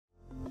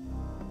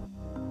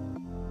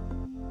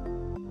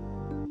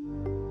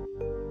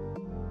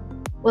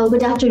Well,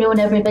 good afternoon,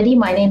 everybody.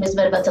 My name is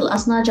Mirvat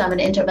Alasnag. I'm an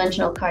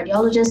interventional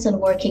cardiologist and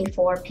working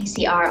for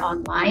PCR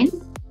Online.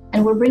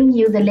 And we're bringing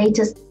you the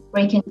latest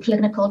breaking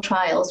clinical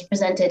trials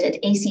presented at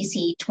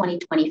ACC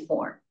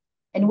 2024.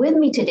 And with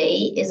me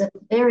today is a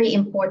very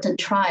important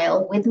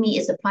trial. With me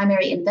is the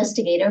primary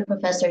investigator,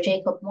 Professor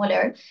Jacob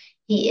Møller.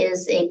 He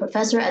is a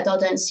professor at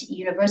Odense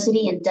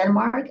University in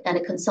Denmark and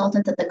a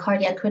consultant at the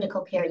Cardiac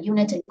Critical Care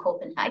Unit in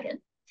Copenhagen.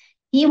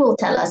 He will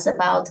tell us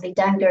about the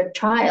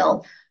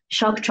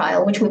Dangershock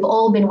trial, which we've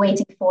all been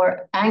waiting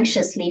for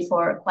anxiously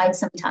for quite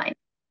some time.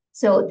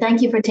 So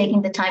thank you for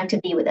taking the time to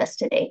be with us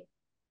today.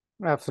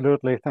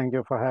 Absolutely. Thank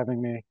you for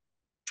having me.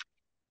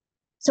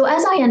 So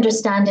as I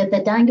understand it, the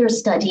Danger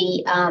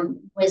study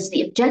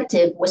the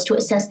objective was to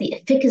assess the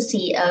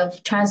efficacy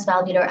of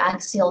transvalvular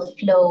axial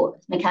flow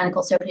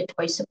mechanical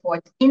circulatory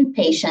support in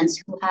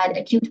patients who had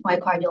acute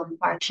myocardial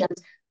infarctions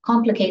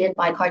complicated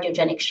by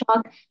cardiogenic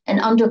shock and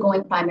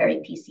undergoing primary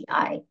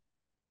PCI.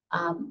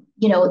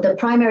 The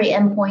primary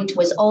endpoint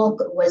was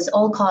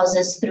all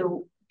causes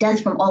through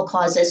death from all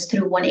causes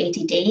through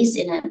 180 days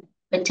in an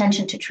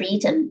intention to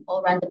treat, and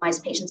all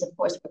randomized patients, of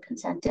course, were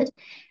consented.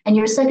 And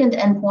your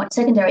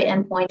secondary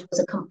endpoint was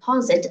a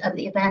composite of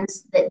the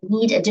events that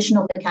need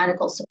additional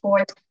mechanical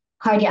support,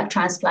 cardiac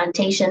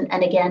transplantation,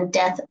 and again,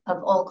 death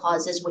of all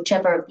causes,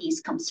 whichever of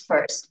these comes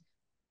first.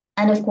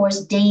 And of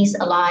course, days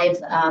alive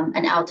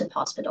and out of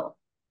hospital.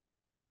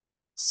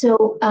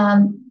 So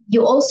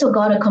you also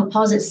got a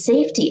composite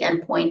safety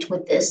endpoint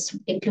with this,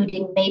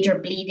 including major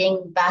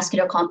bleeding,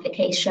 vascular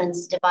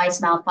complications, device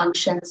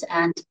malfunctions,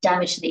 and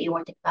damage to the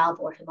aortic valve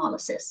or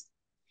hemolysis.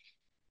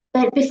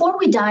 But before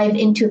we dive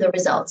into the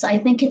results, I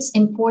think it's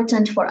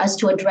important for us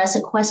to address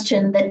a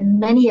question that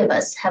many of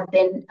us have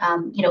been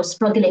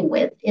struggling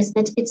with, is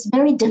that it's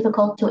very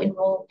difficult to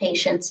enroll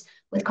patients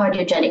with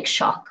cardiogenic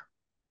shock.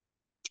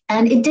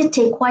 And it did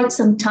take quite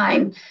some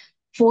time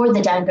for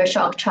the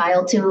Dangershock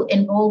trial to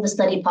enroll the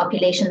study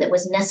population that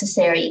was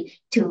necessary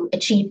to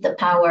achieve the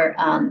power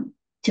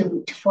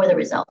for the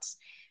results.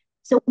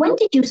 So when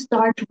did you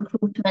start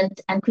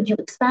recruitment, and could you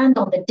expand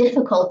on the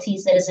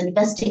difficulties that as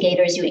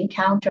investigators you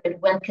encountered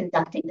when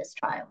conducting this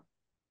trial?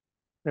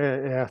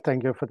 Yeah,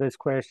 thank you for this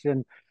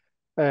question.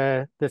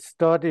 The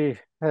study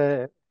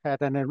had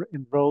an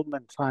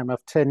enrollment time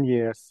of 10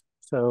 years,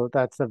 so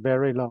that's a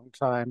very long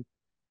time.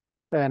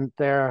 And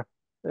there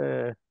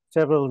are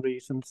several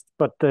reasons,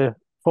 but the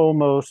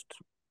foremost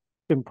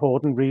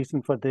important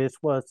reason for this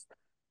was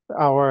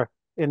our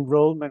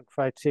enrollment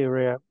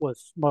criteria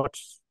was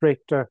much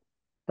stricter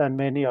than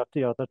many of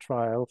the other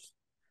trials.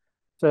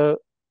 So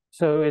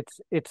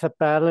it's a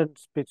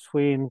balance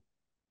between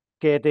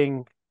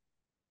getting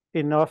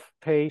enough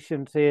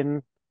patients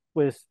in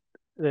with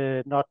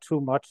not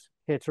too much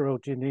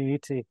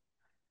heterogeneity,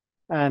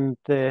 and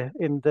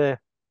in the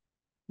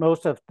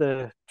most of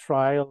the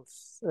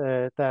trials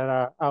that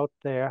are out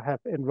there have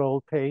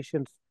enrolled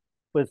patients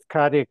with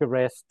cardiac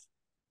arrest,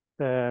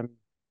 and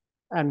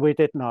we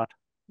did not.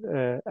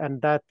 And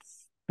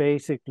that's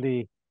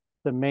basically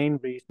the main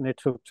reason it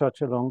took such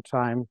a long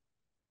time.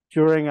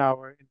 During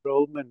our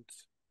enrollment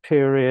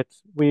period,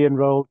 we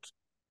enrolled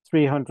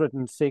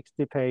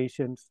 360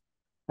 patients,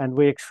 and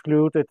we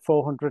excluded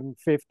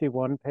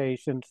 451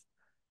 patients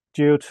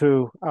due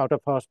to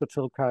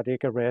out-of-hospital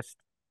cardiac arrest.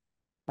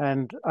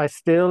 And I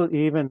still,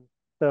 even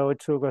though it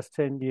took us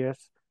 10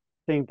 years,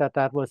 think that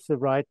that was the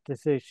right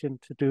decision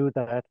to do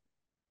that,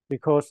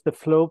 because the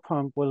flow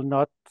pump will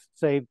not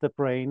save the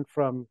brain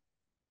from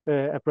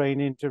a brain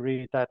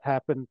injury that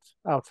happened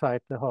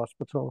outside the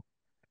hospital.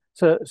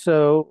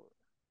 So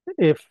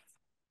if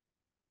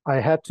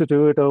I had to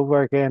do it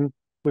over again,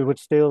 we would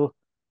still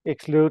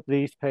exclude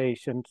these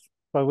patients,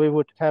 but we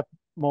would have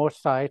more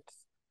sites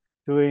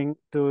doing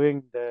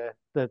the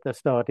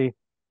study.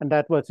 And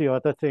that was the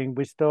other thing.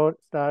 We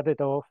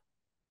started off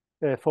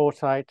 4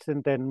 sites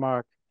in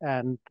Denmark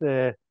and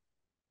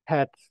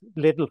had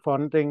little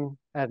funding.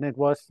 And it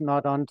was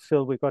not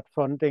until we got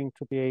funding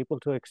to be able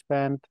to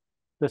expand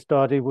the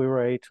study we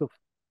were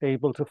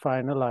able to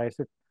finalize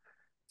it.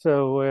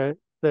 So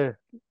the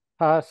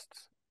past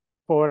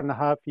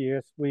 4.5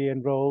 years, we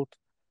enrolled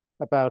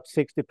about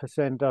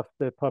 60% of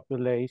the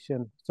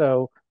population.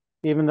 So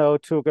even though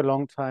it took a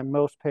long time,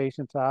 most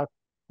patients are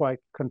quite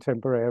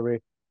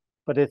contemporary.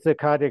 But it's the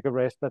cardiac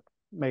arrest that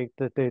make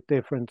the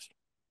difference.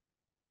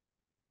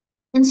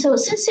 And so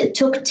since it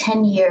took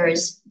 10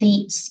 years,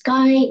 the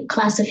SKY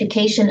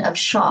classification of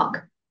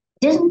shock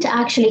didn't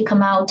actually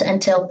come out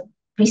until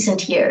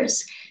recent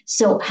years.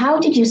 So how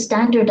did you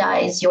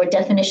standardize your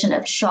definition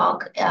of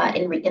shock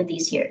in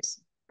these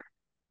years?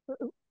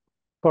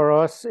 For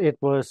us, it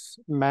was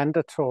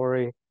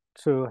mandatory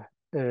to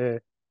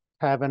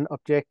have an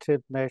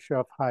objective measure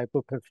of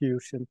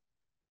hypoperfusion.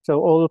 So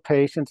all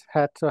patients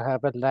had to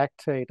have a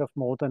lactate of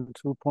more than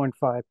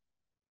 2.5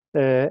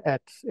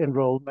 at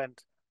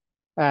enrollment,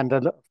 and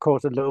of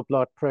course a low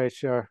blood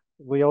pressure.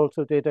 We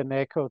also did an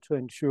echo to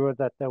ensure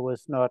that there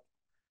was not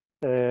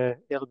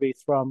LV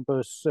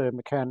thrombus,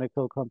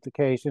 mechanical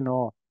complication,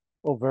 or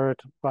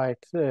overt right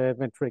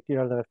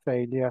ventricular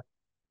failure.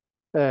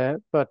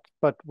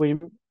 but we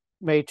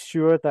made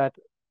sure that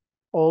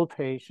all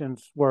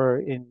patients were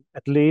in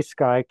at least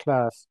Sky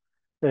Class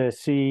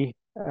C,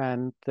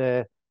 and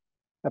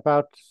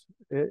about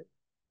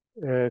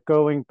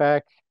going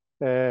back,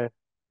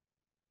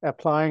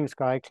 applying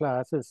Sky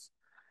Classes,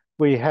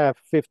 we have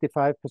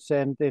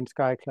 55% in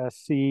Sky Class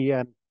C,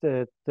 and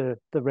the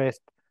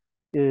rest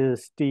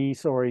is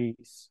D's or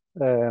E's.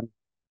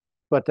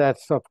 But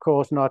that's of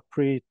course not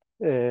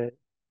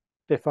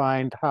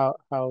defined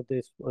how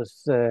this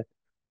was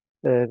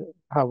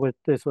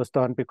this was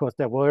done, because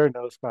there were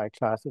no Sky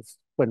Classes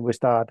when we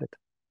started.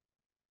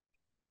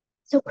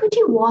 So could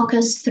you walk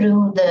us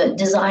through the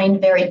design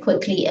very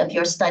quickly of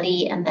your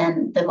study and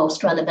then the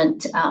most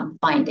relevant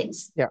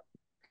findings? Yeah,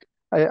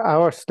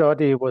 our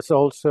study was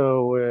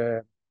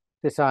also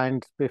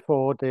designed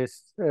before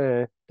this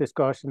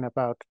discussion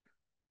about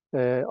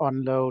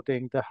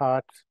unloading the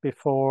heart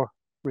before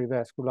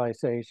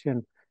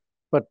revascularization.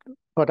 But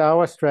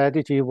our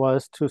strategy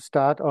was to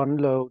start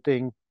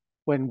unloading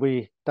when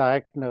we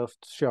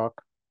diagnosed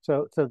shock.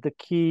 So the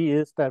key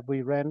is that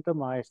we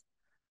randomized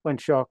when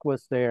shock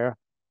was there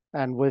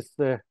and with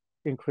the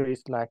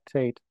increased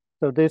lactate.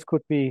 So this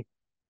could be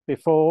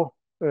before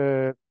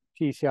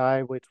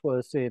PCI, which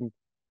was in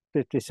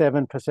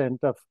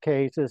 57% of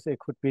cases. It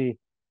could be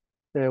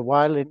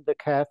while in the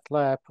cath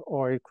lab,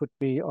 or it could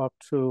be up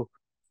to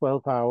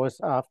 12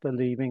 hours after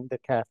leaving the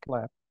cath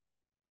lab.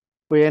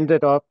 We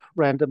ended up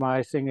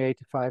randomizing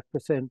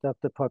 85% of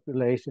the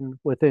population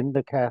within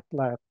the cath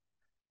lab.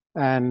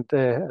 And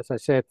as I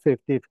said,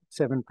 57%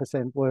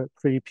 were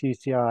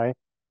pre-PCI.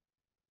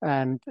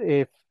 And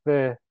if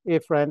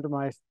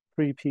randomized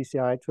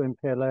pre-PCI to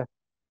Impella,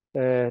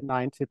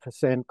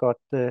 90% got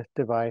the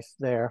device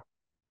there.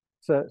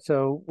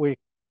 So we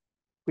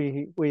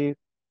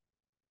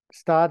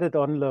started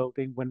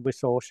unloading when we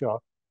saw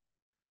shock.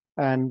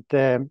 And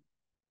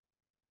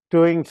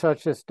doing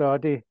such a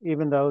study,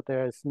 even though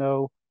there is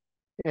no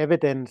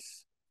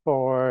evidence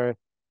for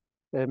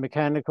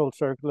mechanical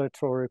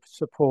circulatory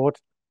support,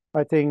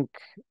 I think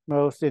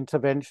most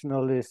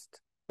interventionalists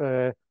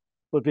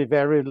would be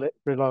very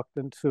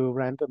reluctant to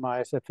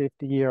randomize a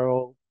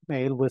 50-year-old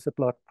male with a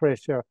blood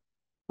pressure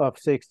of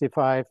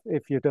 65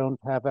 if you don't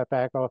have a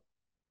backup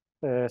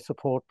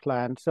support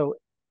plan. So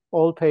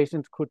all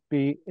patients could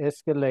be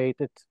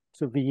escalated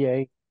to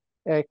VA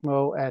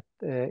ECMO at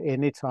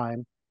any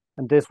time.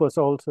 And this was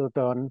also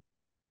done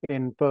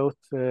in both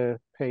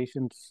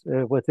patients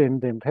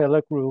within the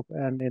Impella group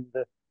and in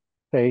the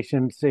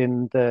patients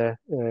in the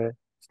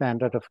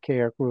standard of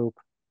care group.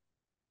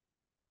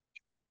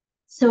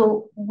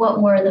 So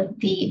what were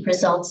the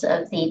results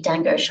of the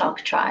Dangershock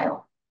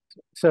trial?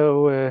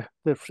 So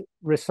the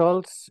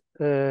results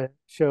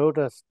showed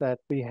us that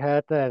we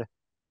had a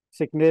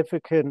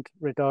significant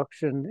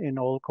reduction in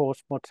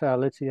all-cause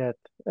mortality at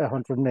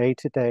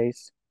 180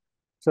 days.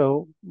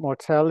 So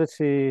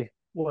mortality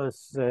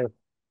was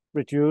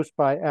reduced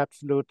by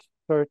absolute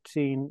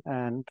 13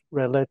 and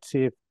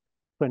relative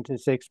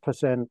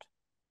 26%,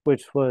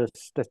 which was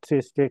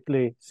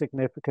statistically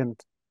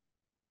significant.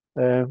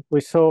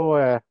 We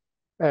saw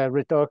a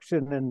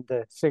reduction in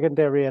the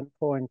secondary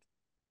endpoint,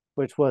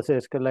 which was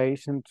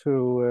escalation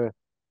to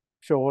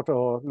short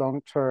or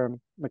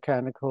long-term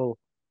mechanical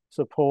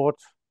support,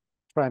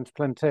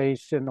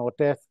 transplantation, or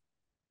death,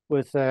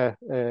 with a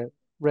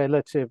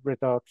relative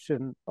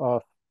reduction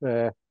of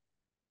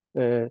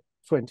 28%.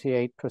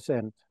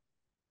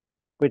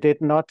 We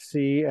did not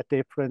see a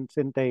difference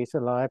in days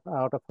alive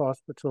out of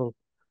hospital.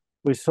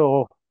 We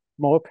saw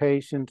more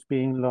patients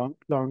being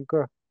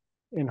longer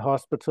in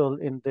hospital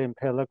in the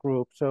Impella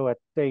group. So at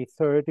day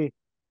 30,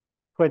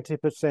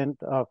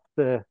 20% of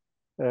the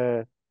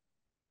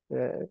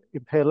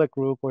Impella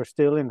group were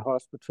still in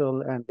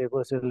hospital, and it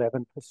was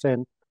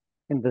 11%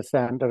 in the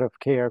standard of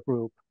care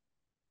group.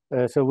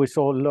 So we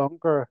saw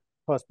longer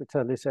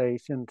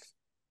hospitalizations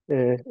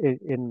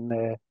in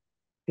the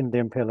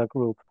Impella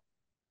group.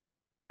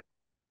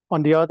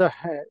 On the other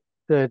hand,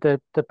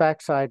 the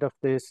backside of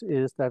this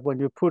is that when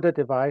you put a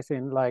device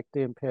in like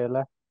the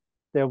Impella,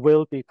 there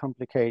will be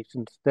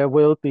complications. There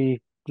will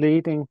be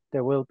bleeding,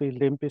 there will be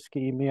limb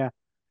ischemia,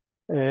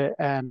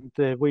 and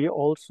we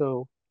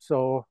also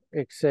saw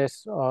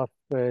excess of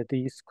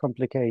these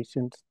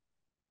complications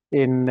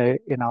in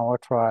our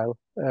trial.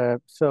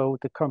 So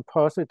the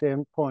composite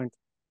endpoint,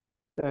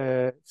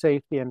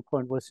 safety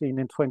endpoint, was seen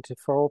in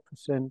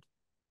 24%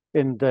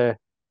 in the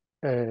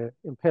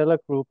Impella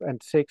group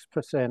and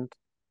 6%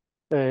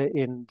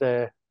 in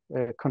the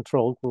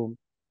control group.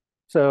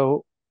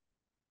 So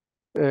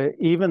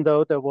even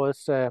though there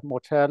was a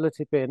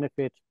mortality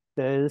benefit,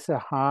 there is a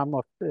harm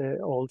of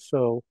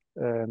also.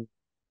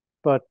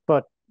 But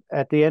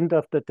at the end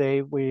of the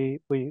day, we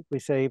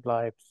save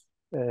lives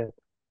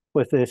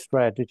with this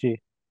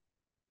strategy.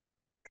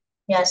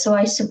 Yeah, so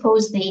I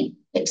suppose the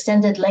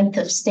extended length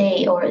of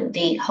stay or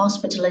the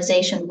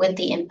hospitalization with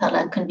the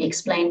Impella can be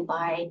explained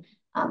by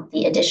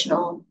the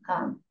additional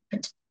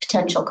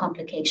potential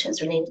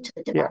complications related to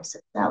the device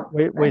itself.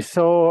 We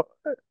saw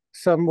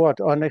somewhat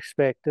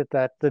unexpected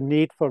that the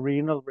need for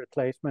renal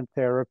replacement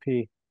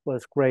therapy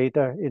was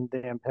greater in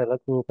the impeller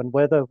group, and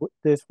whether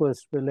this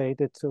was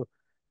related to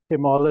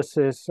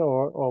hemolysis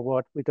or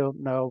what, we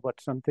don't know, but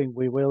something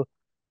we will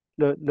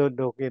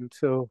look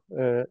into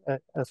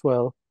as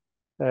well.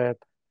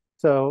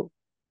 So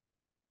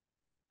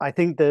I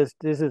think this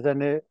is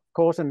of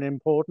course an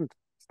important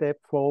step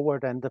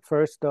forward, and the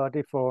first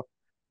study for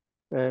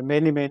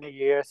many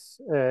years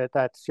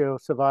that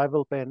shows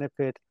survival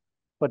benefit,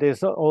 but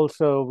it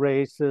also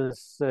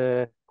raises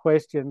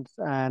questions,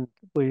 and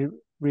we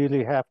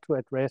really have to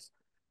address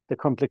the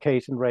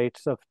complication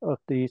rates of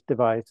these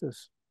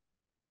devices.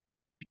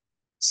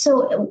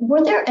 So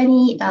were there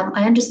any,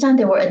 I understand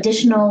there were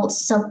additional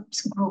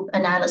subgroup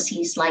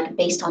analyses, like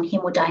based on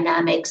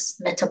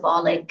hemodynamics,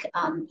 metabolic,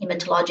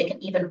 hematologic,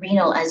 and even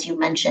renal, as you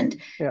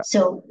mentioned. Yeah.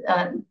 So,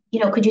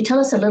 could you tell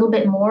us a little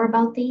bit more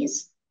about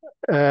these?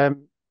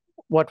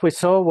 What we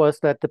saw was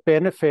that the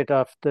benefit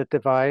of the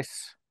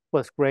device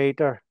was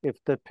greater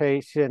if the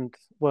patient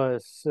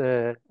was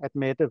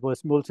admitted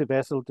with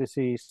multivessel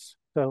disease.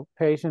 So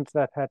patients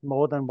that had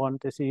more than one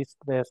diseased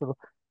vessel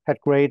had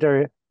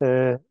greater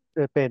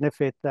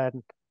benefit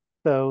than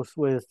those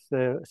with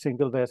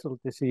single vessel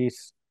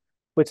disease,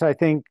 which I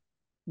think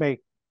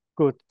make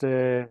good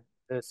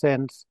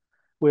sense.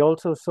 We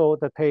also saw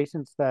the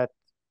patients that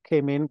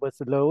came in with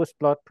the lowest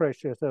blood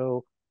pressure,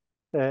 so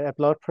a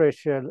blood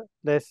pressure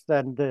less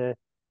than the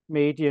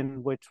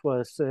median, which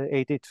was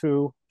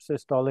 82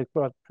 systolic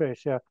blood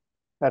pressure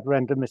at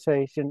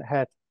randomization,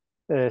 had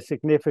a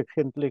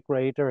significantly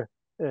greater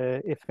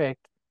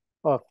effect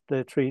of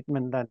the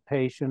treatment than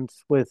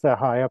patients with a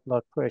higher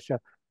blood pressure,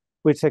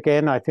 which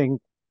again, I think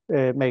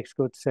makes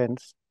good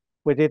sense.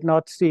 We did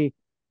not see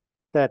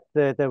that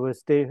there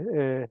was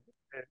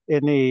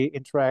any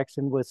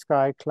interaction with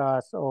sky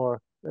class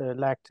or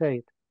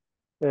lactate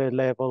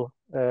level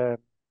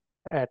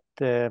at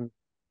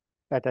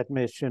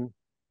admission.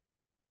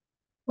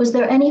 Was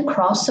there any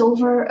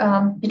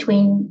crossover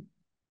between?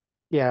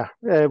 Yeah,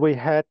 we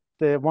had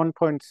the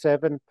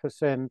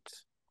 1.7%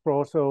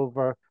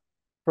 crossover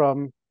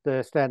from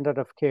the standard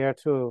of care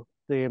to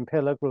the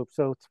impeller group.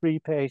 So 3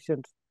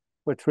 patients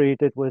were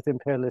treated with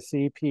impeller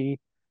CP,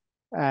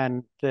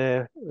 and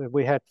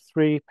we had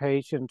 3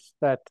 patients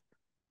that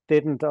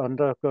didn't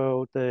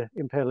undergo the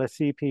impeller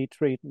CP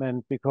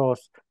treatment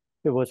because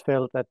it was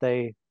felt that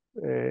they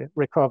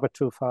recovered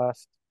too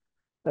fast.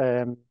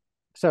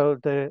 So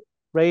the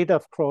rate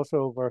of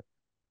crossover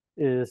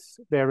is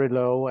very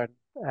low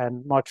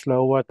and much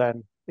lower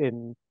than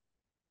in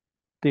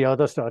the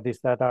other studies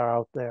that are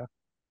out there.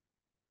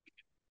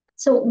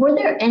 So were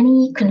there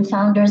any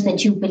confounders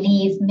that you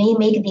believe may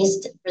make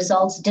these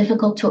results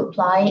difficult to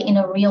apply in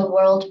a real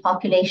world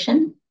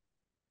population?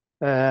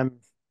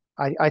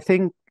 I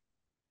think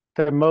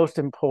the most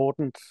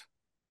important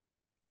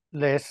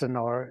lesson,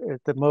 or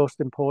the most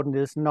important,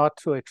 is not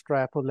to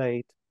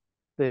extrapolate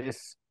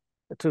this,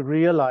 to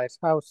realize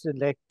how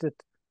selected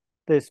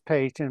this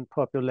patient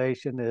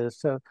population is.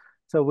 So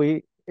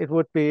it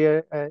would be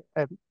a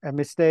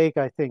mistake,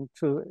 I think,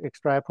 to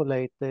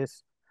extrapolate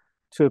this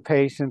to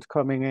patients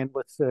coming in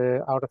with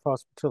out of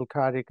hospital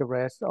cardiac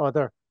arrest,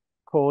 other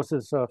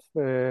causes of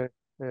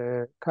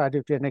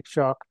cardiogenic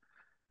shock,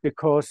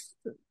 because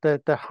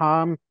the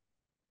harm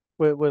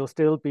will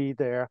still be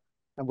there,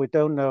 and we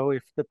don't know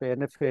if the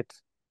benefit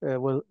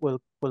will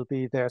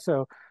be there.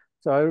 So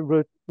I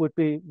would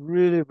be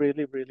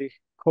really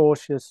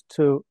cautious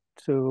to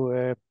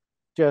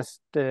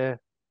just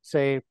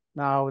say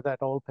now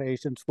that all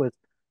patients with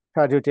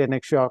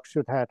cardiogenic shock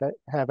should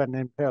have an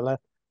impeller.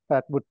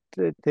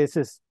 This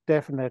is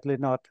definitely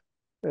not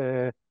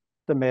the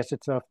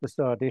message of the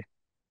study.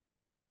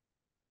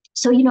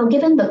 So,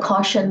 given the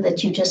caution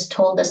that you just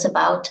told us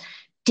about,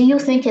 do you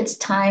think it's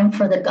time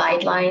for the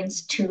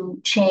guidelines to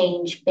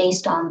change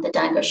based on the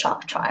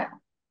Dangershock trial?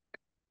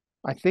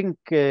 I think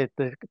the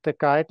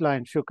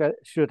guidelines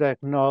should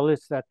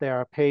acknowledge that there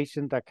are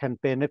patients that can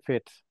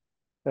benefit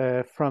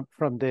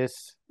from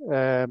this,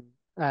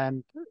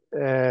 and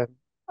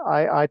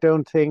I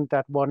don't think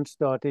that one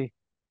study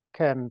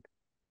can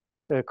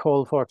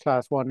call for a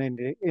class 1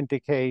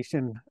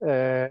 indication.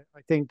 I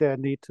think there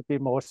need to be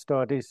more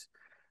studies,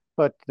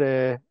 but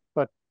there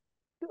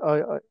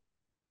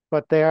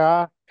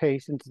are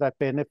patients that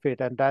benefit,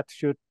 and that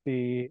should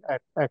be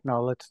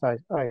acknowledged.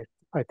 I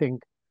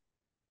think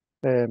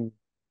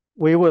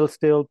we will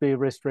still be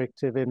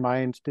restrictive in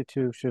my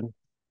institution,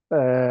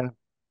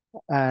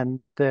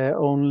 and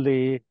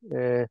only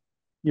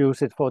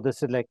use it for the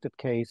selected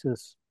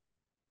cases.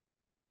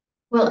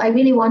 Well, I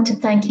really want to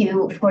thank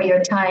you for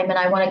your time, and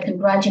I want to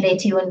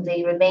congratulate you and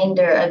the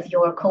remainder of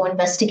your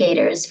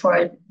co-investigators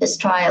for this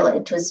trial.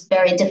 It was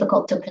very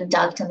difficult to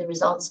conduct, and the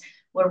results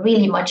were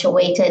really much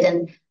awaited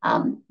and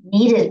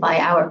needed by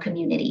our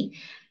community.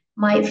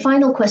 My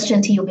final question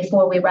to you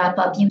before we wrap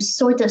up, you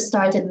sort of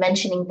started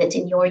mentioning that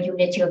in your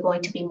unit you're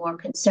going to be more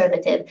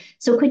conservative.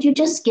 So could you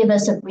just give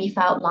us a brief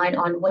outline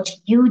on what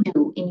you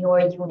do in your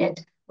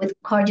unit with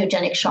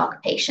cardiogenic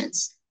shock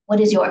patients? What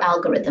is your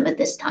algorithm at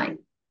this time?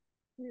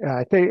 Yeah,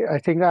 I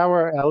think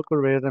our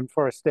algorithm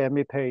for a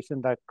STEMI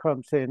patient that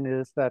comes in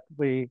is that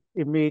we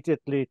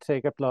immediately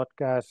take a blood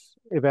gas,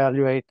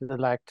 evaluate the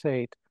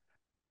lactate.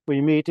 We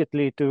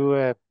immediately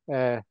do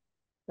a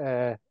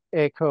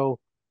echo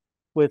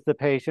with the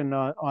patient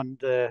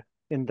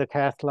in the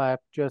cath lab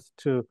just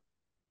to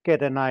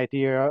get an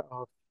idea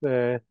of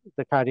the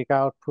cardiac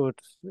output,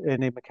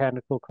 any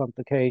mechanical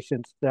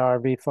complications, the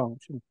RV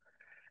function.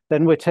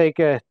 Then we take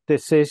a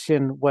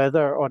decision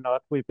whether or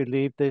not we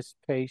believe this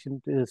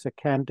patient is a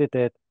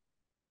candidate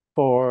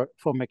for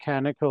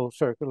mechanical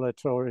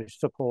circulatory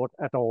support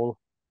at all.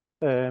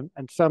 And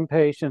some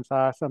patients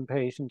are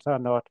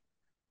not,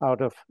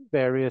 out of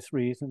various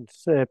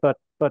reasons. But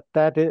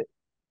that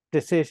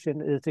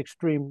decision is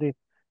extremely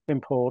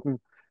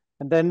important.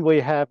 And then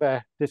we have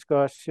a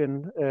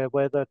discussion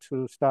whether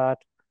to start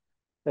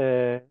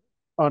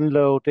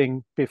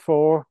unloading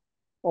before,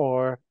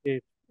 or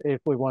if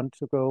we want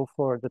to go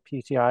for the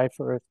PCI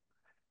first.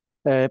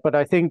 But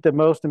I think the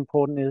most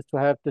important is to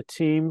have the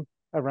team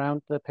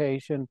around the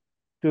patient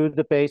do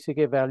the basic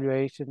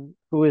evaluation,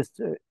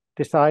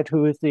 decide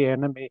who is the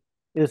enemy,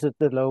 is it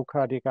the low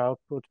cardiac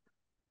output,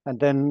 and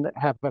then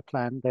have a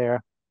plan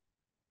there.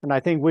 And I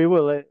think we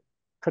will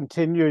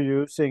continue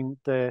using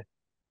the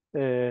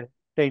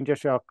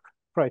Dangershock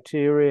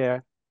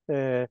criteria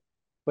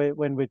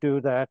when we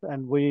do that,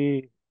 and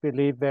we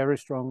believe very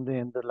strongly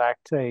in the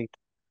lactate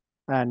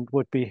and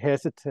would be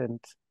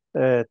hesitant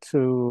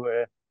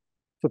to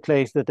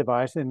place the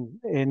device in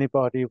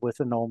anybody with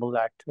a normal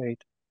lactate.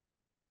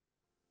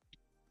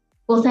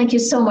 Well, thank you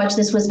so much.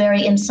 This was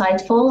very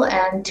insightful.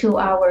 And to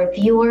our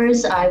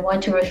viewers, I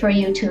want to refer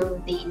you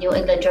to the New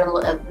England Journal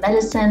of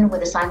Medicine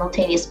with a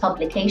simultaneous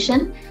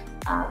publication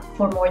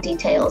for more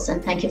details.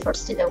 And thank you for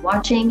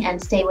watching, and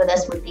stay with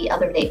us with the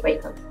other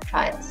late-breaker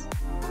trials.